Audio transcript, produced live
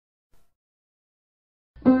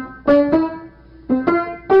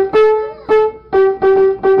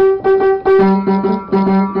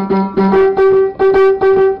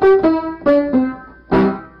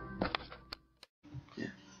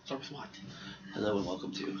Hello and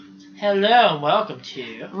welcome to Hello and welcome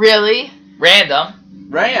to Really? Random.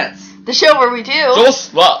 Rants. The show where we do.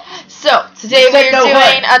 Just what? So, today You said we're no doing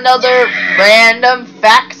way. another random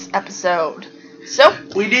facts episode. So,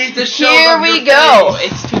 We need to show here them we your go.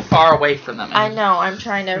 face. It's too far away from them. I know, I'm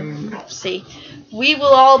trying to see. We will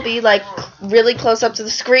all be like really close up to the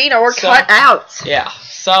screen or we're So- cut out. Yeah,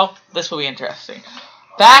 so this will be interesting.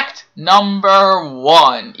 Fact number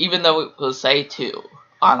 1, even though it will say 2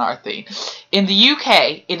 on our thing. In the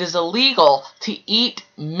UK, it is illegal to eat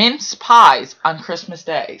mince pies on Christmas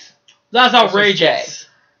days. That's Christmas outrageous.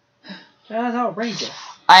 That's outrageous.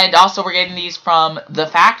 And also, we're getting these from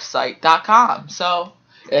thefactsite.com, so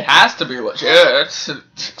it has to be legit.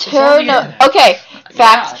 Okay,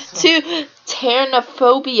 fact Yeah, 2.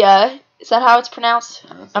 Pteronophobia. Is that how it's pronounced?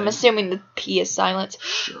 I'm assuming the P is silent.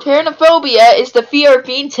 Sure. Pteronophobia is the fear of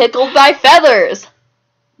being tickled by feathers.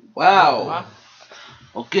 Wow.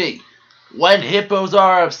 Okay. When hippos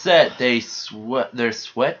are upset, their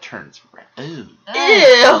sweat turns red. Ooh.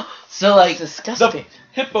 Ew. So like Disgusting.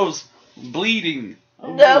 the hippo's bleeding.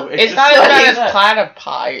 Ooh, No. It's just not as like bad as that.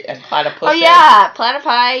 platypi and platypus. Oh yeah, platypi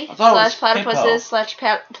I thought it was slash hippo. platypuses slash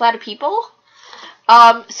platypeople.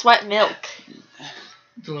 Sweat milk.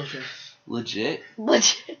 Delicious. Legit.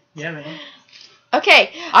 Legit. Yeah, man.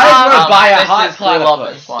 Okay. I just want to buy a this hot is Blue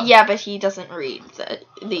Love's platypus. one. Yeah, but he doesn't read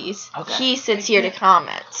these. Okay. He sits here to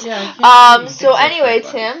comment. Yeah. So anyway,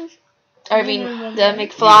 Tim. I mean, the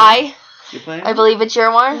McFly. You playing? I believe it's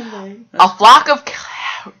your one. A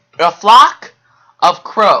flock of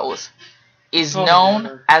crows is known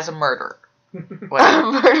murder. as a murder. Wait,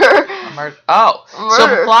 Murder. a murder. Oh, so if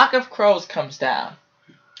Murder. a flock of crows comes down.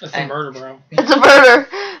 That's a murder, bro. It's a murder.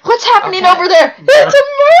 What's happening Okay. over there? It's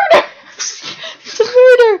a murder. It's a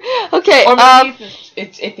murder. Okay. Or maybe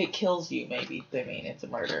it's if it kills you, maybe they mean it's a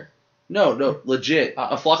murder. No, legit.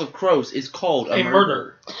 A flock of crows is called a A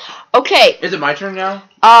murder. Okay. Is it my turn now?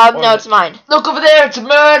 No, it's mine. Look over there, it's a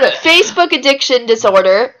murder. Facebook addiction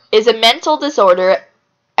disorder is a mental disorder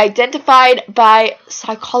identified by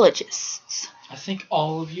psychologists. I think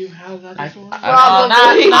all of you have that disorder.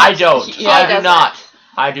 Probably. I don't. Yeah, I do doesn't. not.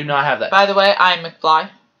 I do not have that. By the way, I'm McFly.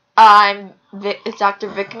 I'm Dr.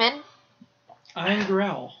 Vickman. I'm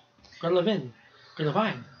Grell. Grelevin.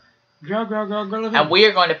 Grelevine. Grelevin. And we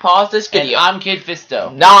are going to pause this And video. I'm Kid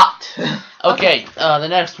Fisto. Not. Okay, the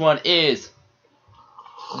next one is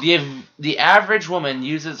the average woman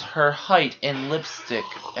uses her height in lipstick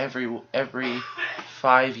every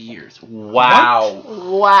 5 years. Wow.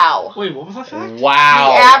 Wow. Wait, what was that fact?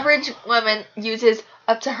 Wow. The average woman uses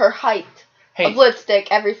up to her height Hey, of lipstick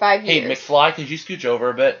every 5 hey, years. McFly, could you scooch over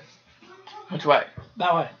a bit? Which way?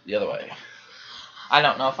 That way. The other way. I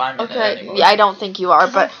don't know if I'm in it Okay, anymore. yeah, I don't think you are,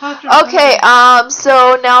 but okay.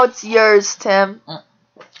 So now it's yours, Tim.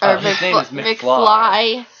 Or his name is McFly.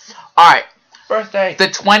 McFly. Alright, Birthday. the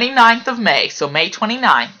 29th of May, so May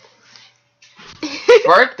 29th.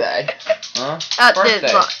 Birthday? Huh?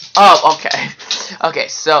 Birthday. Birthday. Oh, okay. Okay,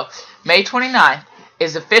 so May 29th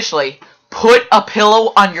is officially Put a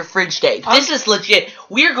Pillow on Your Fridge Day. This is legit.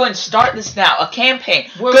 We are going to start this now. A campaign.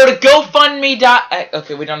 Wait, Go to GoFundMe.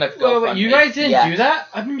 Okay, we don't have GoFundMe. Wait, you guys didn't yet. do that?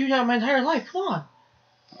 I've been doing that my entire life. Come on.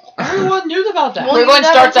 Everyone knew about that. Well, We're you going to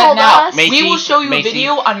never start that told now. us. We will show you Macy. a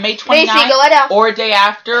video on May Macy, 29th go lie down. or a day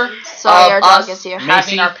after. Sorry, of our dog us is here. having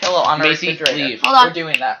Macy, our pillow on our Macy, refrigerator. leave. Hold on. We're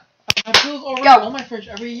doing that. I pills already Go. on my fridge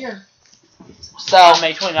every year. So,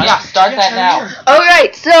 May 29th? yeah, start Yes, that now. every year.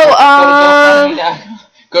 Alright, so,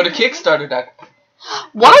 Go to Kickstarter.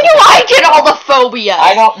 why do I get all the phobias?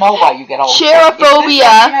 I don't know why you get all Cherophobia.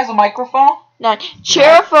 has a microphone? No,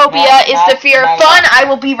 cherophobia is the fear of no. fun. I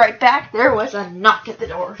will be right back. There was a knock at the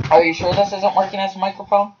door. Are you sure this isn't working as a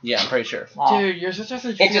microphone? Yeah, I'm pretty sure. Oh. Dude, you're such a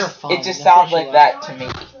It just sounds like that to me.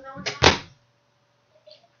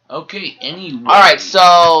 Okay, anyway. Alright,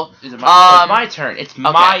 so Is it my turn? It's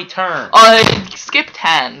my turn. skip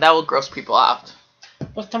 10. That will gross people out.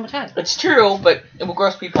 What's number 10? It's true, but it will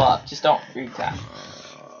gross people out. Just don't read that.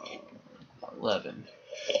 11.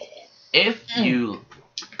 If you...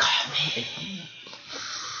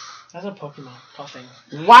 That's a Pokemon coughing.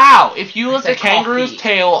 Wow! If you lift said a kangaroo's coffee.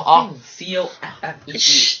 tail off... C-O-F-F-E-E.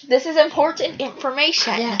 Shh, this is important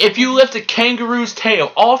information. If you lift a kangaroo's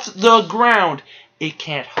tail off the ground, it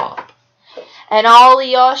can't hop. And all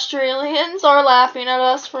the Australians are laughing at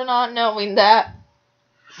us for not knowing that.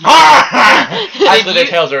 Actually, their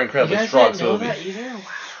tails are You incredibly guys strong, didn't know so... that either? Wow.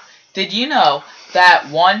 Did you know that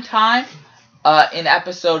one time, in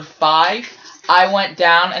episode 5, I went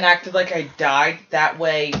down and acted like I died? That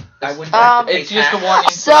way, I wouldn't. Um, it's just a warning.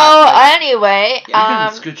 So anyway, You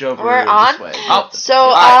can scooch over we're this on. way.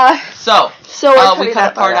 So So we're we cutting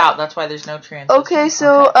cut a part out. out. That's why there's no transition. Okay,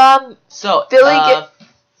 so Okay. So Billy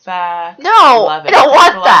fact. no, 11. I don't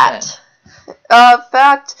want 11.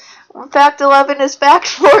 that. Fact 11 is fact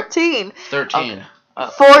 14. 13.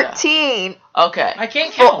 14. Yeah. Okay. I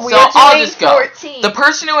can't Well, count. we So are I'll doing just go. 14. The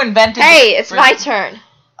person who invented. Hey, the it's my turn.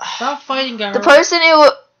 Stop fighting, guys. The person who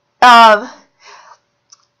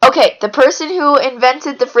okay, the person who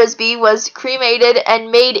invented the frisbee was cremated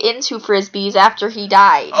and made into frisbees after he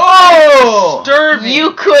died. Oh! Disturbing.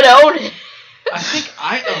 You could own it. I think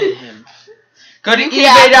I own him. Go to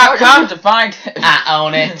Yeah, eBay.com to find him. I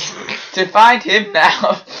own it. To find him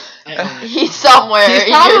now. I own it. He's somewhere. He's in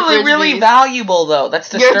your probably really frisbees. valuable though.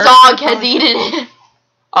 That's Your disturbing. dog has eaten it.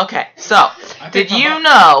 Okay, so I did picked him you up.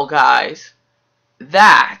 know, guys,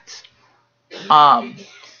 that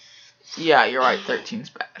yeah, you're right. 13's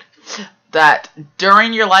bad. That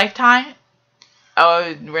during your lifetime,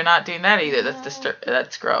 oh, we're not doing that either.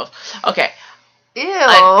 That's gross. Okay, Ew.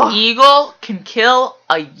 an eagle can kill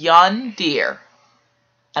a young deer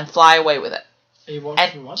and fly away with it.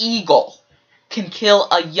 An eagle can kill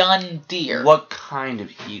a young deer What kind of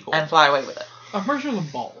eagle? and fly away with it. I'm pretty sure the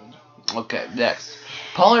bald. Okay, next.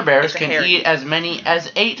 Polar bears It's a can hairy. eat as many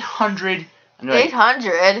as 800.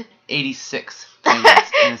 86 penguins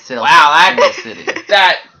in a city. Wow, in a city.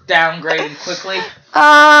 That downgraded quickly.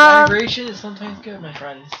 Migration is sometimes good, my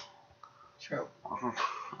friends. True.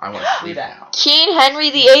 I want to sleep now. King Henry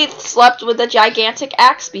VIII slept with a gigantic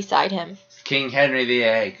axe beside him. King Henry the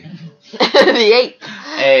Egg. The eighth.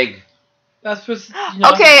 Egg. That's supposed to,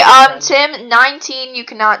 Okay, Tim, 19 you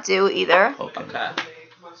cannot do either. Okay.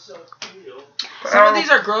 Some of these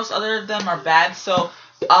are gross, other of them are bad, so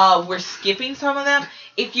we're skipping some of them.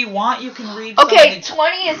 If you want, you can read some Okay, of the...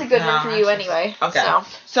 20 is a good No, one for you actually- anyway. Okay.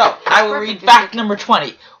 So. I will read fact number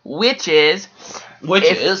 20, which is...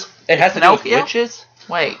 Witches. It has to do with Pinocchio? witches?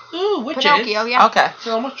 Wait. Ooh, witches. Pinocchio, yeah. Okay.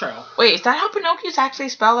 They're almost trail. Wait, is that how Pinocchio's actually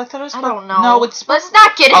spelled? I thought it was I spelled... don't know. No, it's spelled... Let's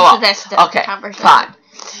not get Oh, into this okay, conversation. fine.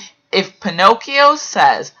 If Pinocchio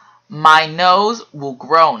says, "My nose will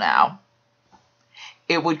grow now,"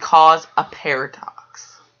 it would cause a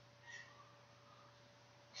paradox.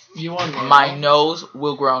 You want to My nose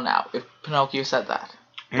will grow now. If Pinocchio said that.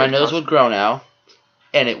 My nose would grow now,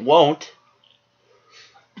 and it won't.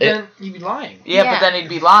 Then you'd be lying. Yeah, Yeah. but then he'd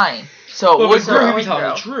be lying. So it But would if you're grow. be telling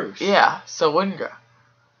the truth. Yeah, so it wouldn't grow.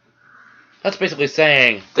 That's basically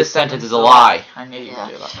saying This this sentence is a lie. I knew you Yeah.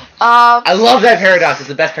 would do that. I love that paradox. It's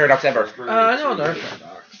the best paradox ever. I know another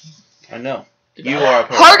paradox. I know. You are a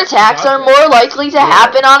paradox. Heart attacks are more likely to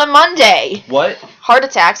happen on a Monday. What? Heart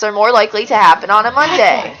attacks are more likely to happen on a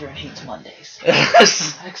Monday. Everyone hates Mondays.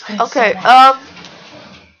 Okay,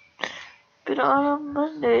 but on a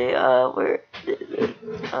Monday,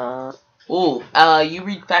 Ooh, you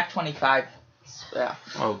read fact 25. Yeah.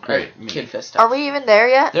 Oh, great. Kid fist are stuff. we even there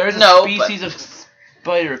yet? There is a No, species of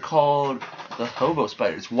spider called the hobo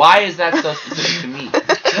spiders. Why is that so specific to me?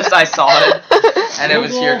 Because I saw it, and it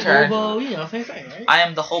was your turn. Hobo, you know, same thing, right? I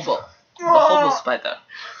am the hobo. The hobo spider.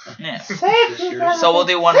 Yeah. So we'll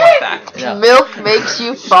do one more fact. Yeah. Milk makes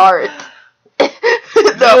you fart.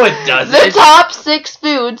 No, it doesn't. The top 6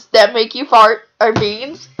 foods that make you fart are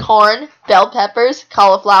beans, corn, bell peppers,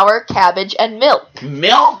 cauliflower, cabbage, and milk.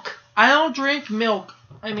 Milk? I don't drink milk.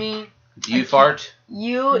 I mean, Do you fart?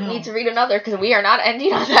 You No. need to read another because we are not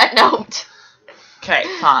ending on that note. Okay,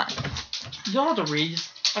 fine. you don't have to read.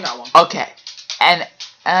 I got one. Okay. And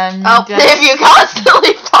Oh, if you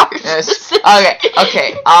constantly fart. yes.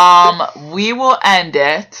 Okay. We will end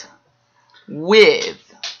it with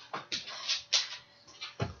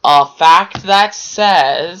a fact that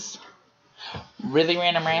says Really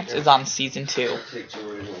Random Rants is on season 2.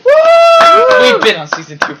 We've been on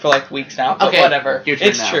season 2 for like weeks now, but Okay, whatever. your turn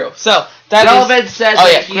It's now. true. So that is Relevant says Oh,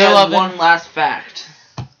 that yeah, he has Relevant. one last fact.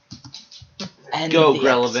 end Go, of the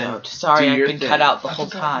Relevant. episode. Sorry, Do I've your been thing. cut out the whole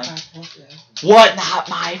time. What? Not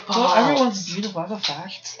my fault. Well, everyone's beautiful. That's a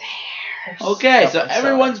fact. Okay, so I'm sorry.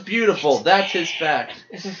 everyone's beautiful. That's his fact.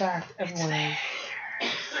 It's a fact. Everyone is.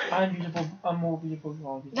 I'm beautiful. I'm more beautiful than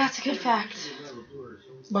all of you. That's a good fact.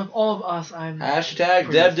 But of all of us, I'm.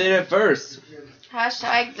 Hashtag Deb did it first.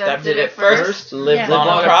 Hashtag Deb did it first. Live Yeah. long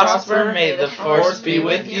Live and long and prosper. May the force be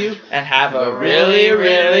with you. And have a really,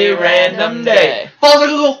 really random day. Follow the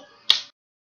Google.